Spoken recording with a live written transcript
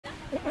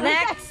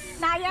Next.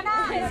 Naya na.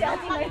 Next.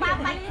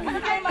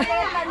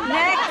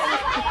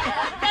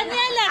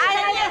 Daniela.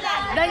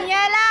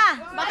 Daniela.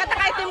 Bakit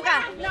nakaitim ka?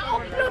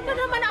 Na-upload na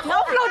naman ako.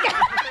 Na-upload ka.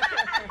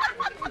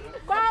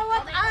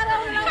 Bawat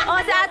araw lang. O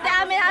sa Ate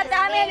Ami,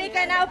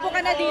 ika na, upo ka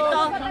na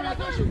dito.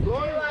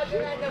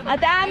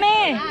 Ate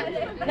Ami.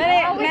 Dali,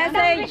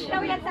 message.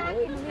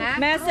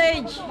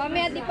 Message.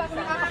 Mamaya di pa ako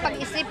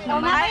nakakapag-isip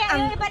naman. Ay,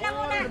 ang iba na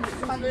muna.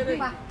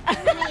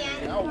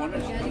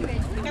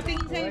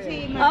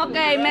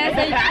 Okay,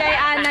 message kay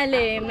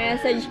Analie.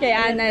 Message kay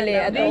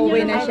Analie. At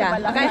uuwi na siya.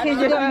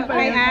 Message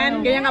kay Ann.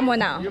 Ganyan ka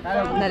muna.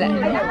 Dali.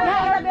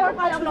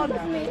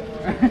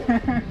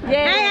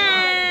 Hi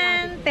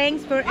Ann!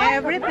 Thanks for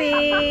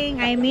everything.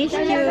 I miss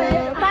you.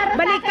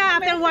 Balik ka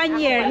after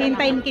 1 year.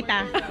 Hintayin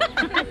kita.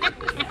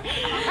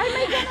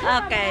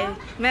 Okay.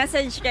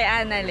 Message kay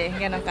Analie.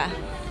 Ganon ka.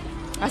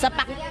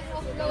 Masapak.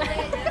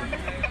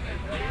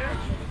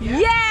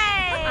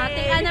 Yay!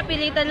 Ate Ann,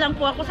 napilitan lang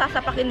po ako.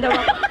 Sasapakin daw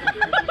ako.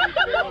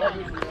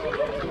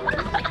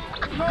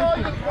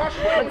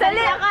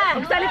 Magsalita ka!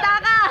 Magsalita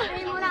ka!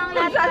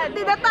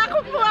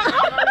 Tinatakot po ako!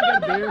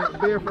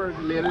 There for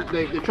later,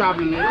 the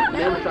traveling later.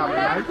 They were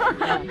traveling light.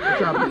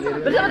 Traveling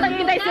later. Basta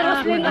matangintay si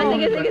Roslyn.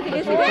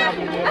 Sige.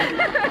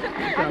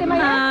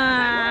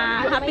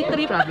 Happy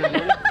trip.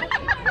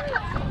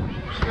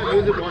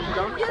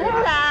 Yun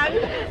lang.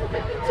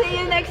 See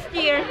you next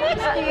year.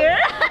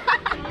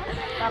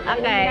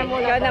 Okay,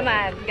 ikaw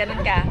naman.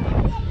 Ganun ka.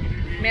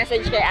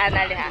 Message kay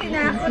Analie ha.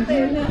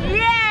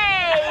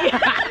 Yay!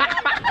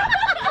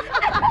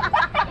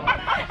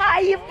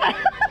 Hayop pa.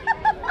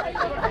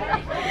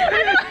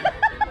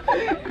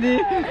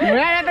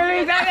 Wala na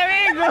tuloy sa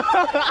amigo.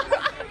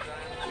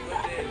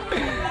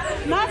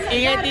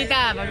 Ingat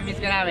tita, mag-miss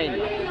ka namin.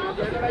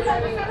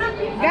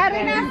 Gary,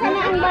 nasa na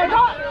ang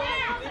barko?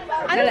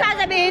 Ano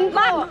sasabihin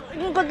ko?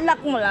 Good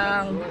luck mo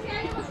lang.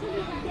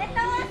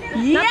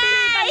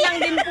 Napilitan lang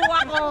din po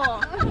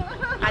ako.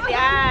 Ate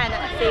Ann,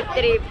 safe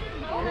trip.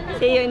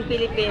 See you in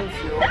Philippines.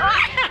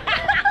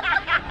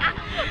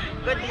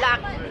 Good luck.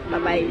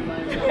 Bye-bye.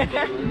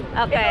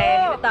 Okay,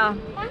 ito.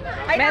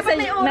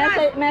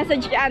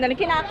 Message kay Analie.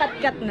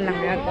 Kinakat-kat na lang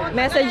yan.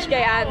 Message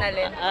kay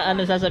Analie.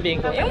 Ano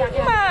sasabihin ko? Yung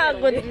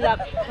good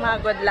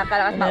luck ka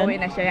lang at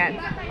mauwi na siya yan.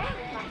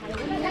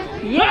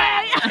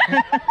 Yay!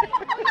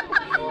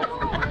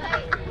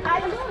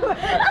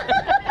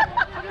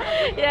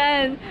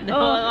 Yan.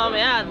 Oh.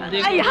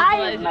 Ay,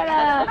 hi!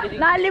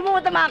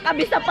 Nalimutan,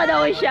 makakabisa pa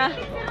daw siya.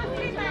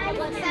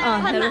 Oh,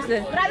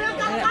 Roslyn.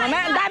 Ang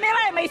dami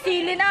naman, may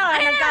sili na.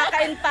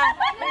 Nagkakain pa.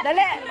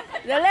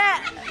 Dali!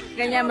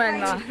 Ganyan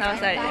man mo.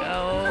 Sorry.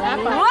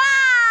 Wow!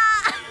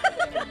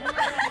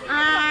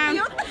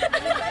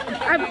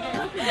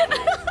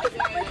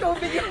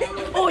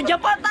 Oh,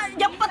 diyan pa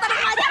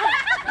talaga.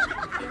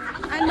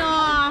 Ano?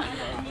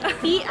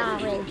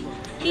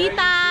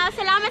 Tita,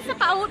 salamat sa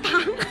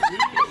pautang.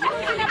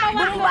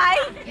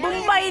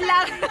 Bombay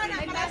lang.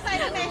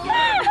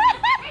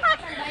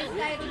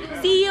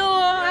 See you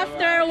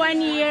after 1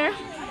 year.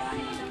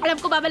 Alam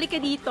ko babalik ka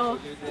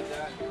dito.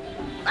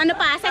 Ano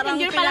pa?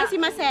 Second year pa lang si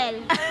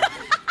Marcel.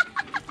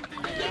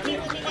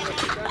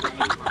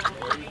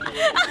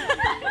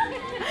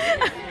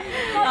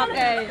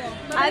 Okay.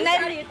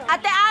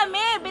 Ate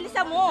Ami,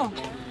 bilisan mo.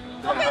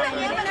 Okay lang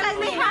yan.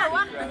 May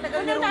hawak.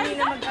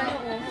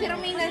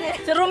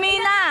 Si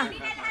Romina.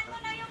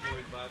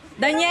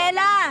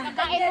 Daniela.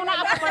 Kain mo na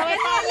ako.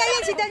 Daniela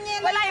yan, si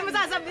Daniela. Wala yung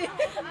masasabi.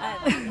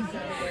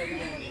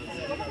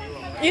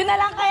 Yun na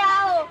lang kaya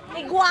ako.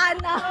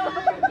 Iguana.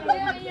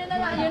 Yun na.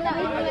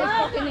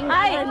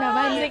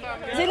 Ay,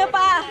 sino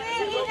pa?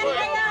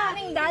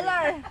 $1.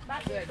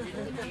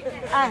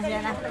 Ah,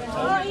 yan na.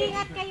 Oh,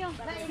 ingat kayo.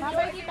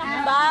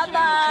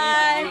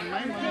 Bye-bye.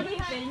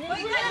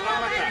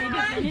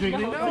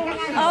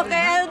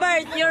 Okay,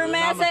 Albert,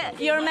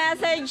 your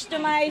message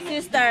to my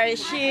sister.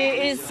 She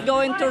is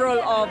going to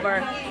roll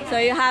over. So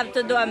you have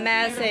to do a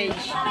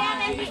message.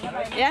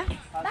 Yeah?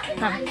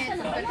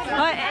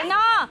 Oh,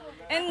 no!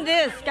 In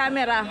this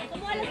camera.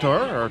 To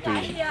her or to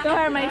you? To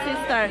her, my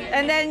sister.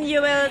 And then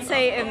you will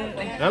say in...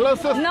 Hello,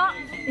 sister. No,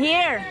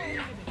 here.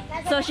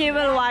 So she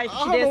will watch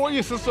I this. don't want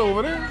your sister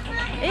over there.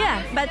 Yeah,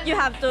 but you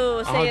have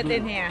to say it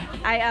in here.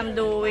 I am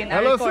doing a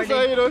Hello, recording.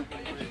 sister. How you doing?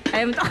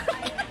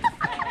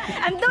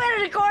 I'm doing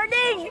a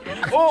recording.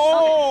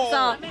 Oh.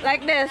 So,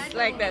 like this.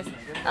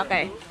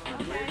 Okay.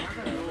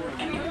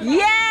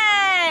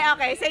 Yay!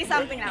 Okay, say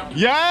something now.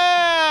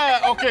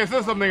 Yeah. Okay, say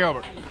something,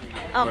 Albert.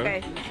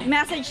 Okay.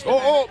 Message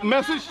to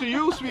Message to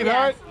you,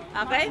 sweetheart.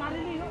 Yes. Okay.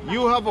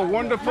 You have a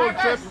wonderful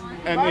trip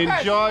and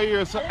enjoy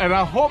yourself. And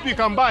I hope you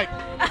come back.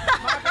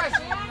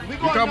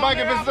 You come back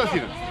and visit us,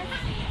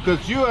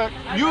 because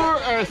you're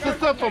a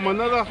sister from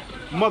another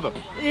mother.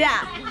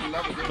 Yeah.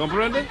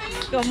 Comprende?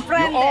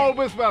 Comprende. You're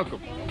always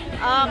welcome.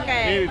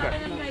 Okay.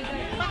 Anytime.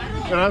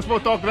 And I'm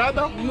supposed to talk right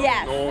now?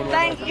 Yes. No.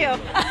 Thank you.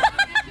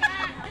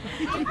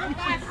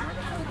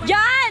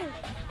 John,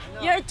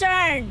 your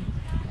turn.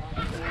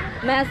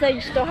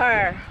 Message to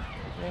her.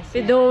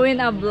 We're doing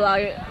a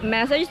vlog.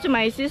 Message to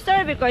my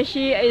sister because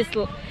she is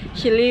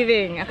She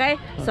leaving, okay?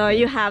 So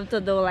you have to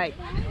do like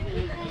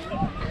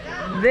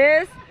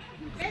this.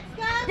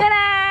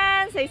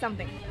 Ta-da! Say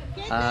something.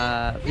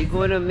 We're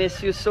gonna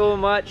miss you so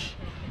much,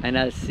 and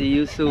I'll see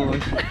you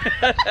soon.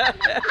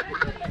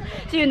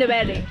 See you in the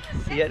wedding.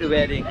 See you at the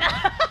wedding.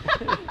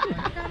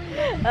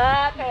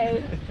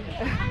 Okay.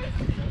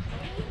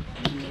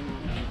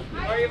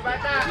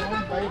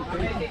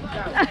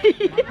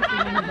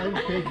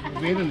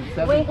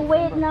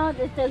 Wait now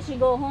till she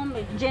go home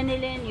with Jenny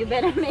Lynn. You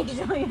better make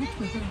sure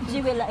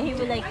he will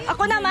like.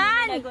 Ako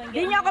naman!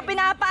 Hindi niyo ako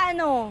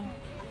pinapaano.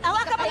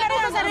 Awa ka pa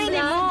sa sarili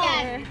mo.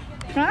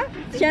 Ha?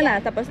 Siya na,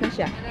 tapos na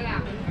siya.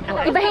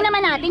 Ibahin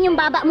naman natin yung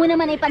baba mo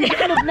naman ay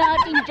pantakalog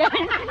natin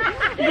dyan.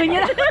 Doon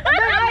yun.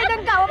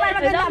 Doon ka, para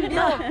maganda ang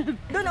view.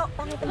 Doon o.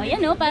 O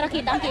yan o, para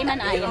kita ang Cayman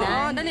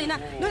Island. Dali na.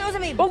 Doon o sa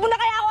may. Huwag mo na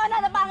kaya ako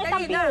na pangit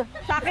ang view.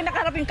 Sa akin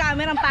nakarap yung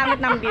camera, ang pangit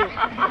ng view.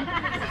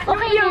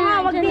 Okay Yung na, mga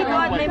wag dyan dito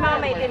na. at may mga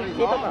maitim.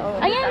 Dito pa.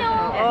 Ayan o.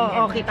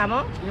 Oo, kita mo?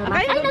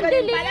 Okay? Ay,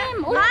 nagdilim.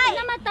 Uy,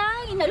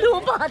 namatay.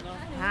 Nalubat.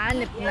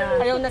 Hanip na.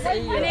 Ayaw na sa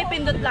iyo.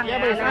 Pinipindot lang.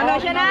 Ano,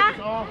 siya na?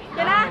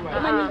 Siya na?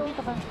 Manilong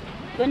ka pa.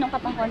 Ganun ka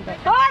pang konti.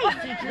 Hoy!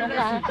 Ganun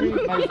ka.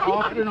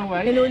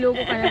 Nilulugo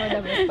ka na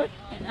madami.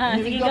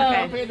 Sige, go.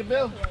 Pay the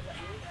bill.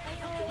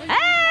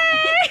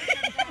 Hey!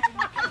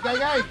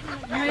 Guys.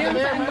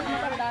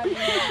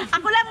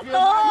 Ako lang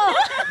to!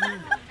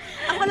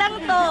 Ako lang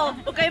to!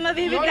 Huwag kayo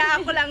mabibigla,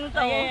 ako lang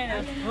to.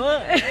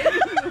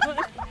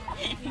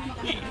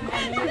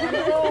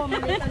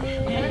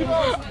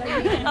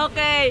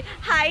 Okay.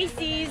 Hi,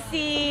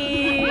 Sisi!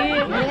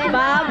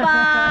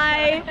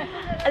 Bye-bye!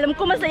 Alam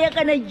ko masaya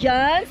ka na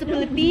dyan sa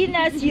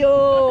Pilipinas, yo!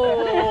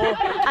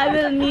 I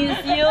will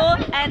miss you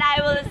and I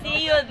will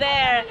see you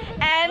there.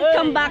 And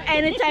come back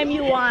anytime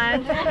you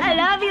want. I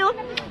love you!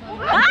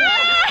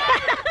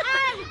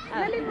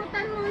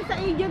 Nalimutan mo sa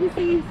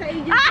agency. Sa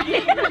agency.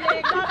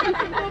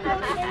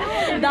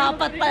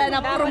 Dapat pala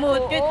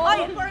na-promote yun. Oy!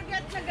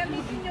 Forget na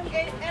gamitin yung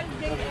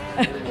LJ.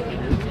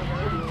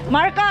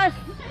 Marcos!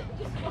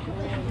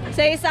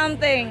 Say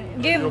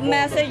something. Give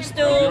message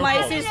to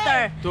my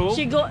sister. To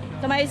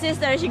my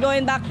sister. She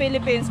going back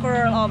Philippines for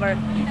rollover.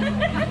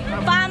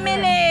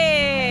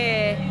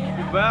 Family.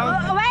 Well,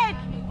 Wait.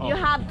 You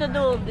have to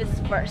do this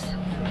first.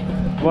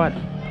 what?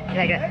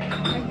 Like that.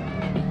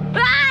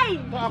 Bye.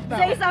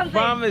 Say something.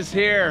 Mom is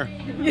here.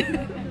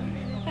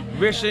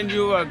 Wishing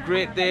you a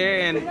great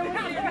day, and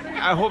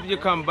I hope you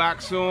come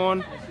back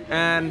soon.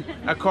 And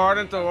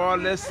according to all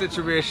this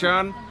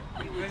situation,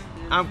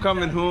 I'm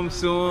coming home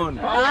soon.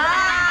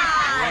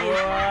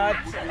 What?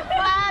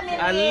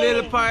 A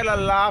little pile of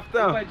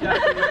laughter.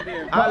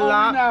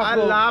 I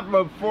laughed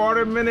for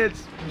 40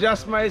 minutes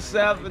just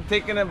myself and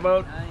thinking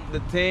about the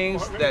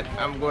things that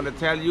I'm going to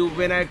tell you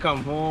when I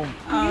come home.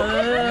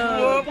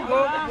 Whoop, whoop,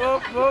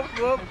 whoop, whoop,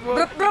 whoop, whoop.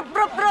 Brup,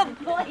 brup, brup,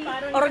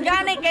 brup.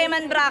 Organic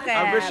Cayman bracket.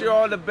 I wish you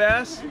all the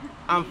best.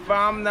 I'm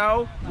farm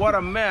now. What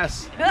a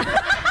mess.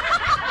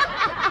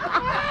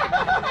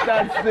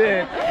 That's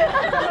it.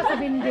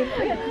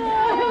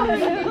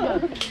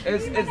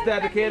 It's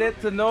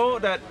dedicated to know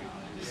that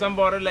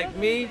somebody like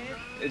me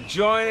is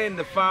joining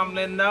the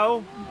family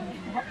now.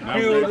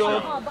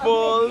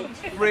 Beautiful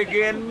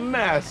friggin'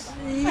 mess.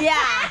 Yeah.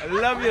 I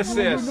love you,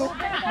 sis.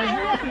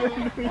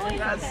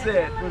 That's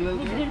it.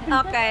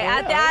 Okay,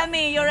 Ate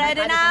Ami, you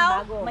ready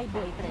now? My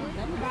boyfriend.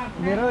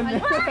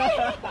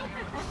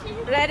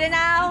 Ready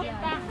now?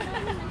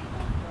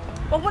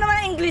 Huwag mo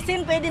naman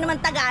Englishin, pwede naman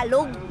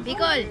Tagalog.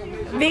 Bicol.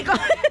 Bicol.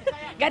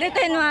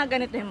 Ganituhin mo,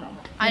 ganituhin mo.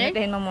 Alin?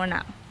 Ganituhin mo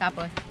muna.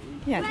 Tapos.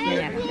 Yan,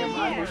 yan.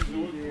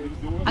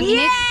 Ang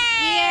init.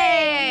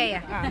 Yay!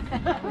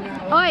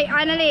 Hoy,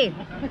 Analie.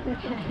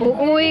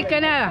 Uuwi ka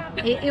na.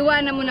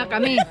 Iiwanan mo na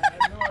kami.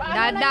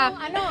 Dada.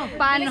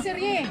 Paano?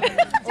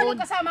 Sino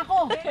kasama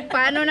ko?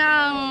 Paano na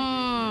ang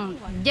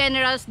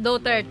General's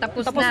daughter?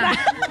 Tapos na.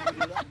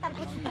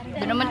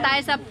 Doon naman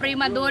tayo sa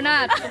prima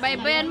donna.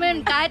 Subaybayan mo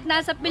yun kahit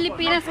nasa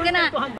Pilipinas ka na.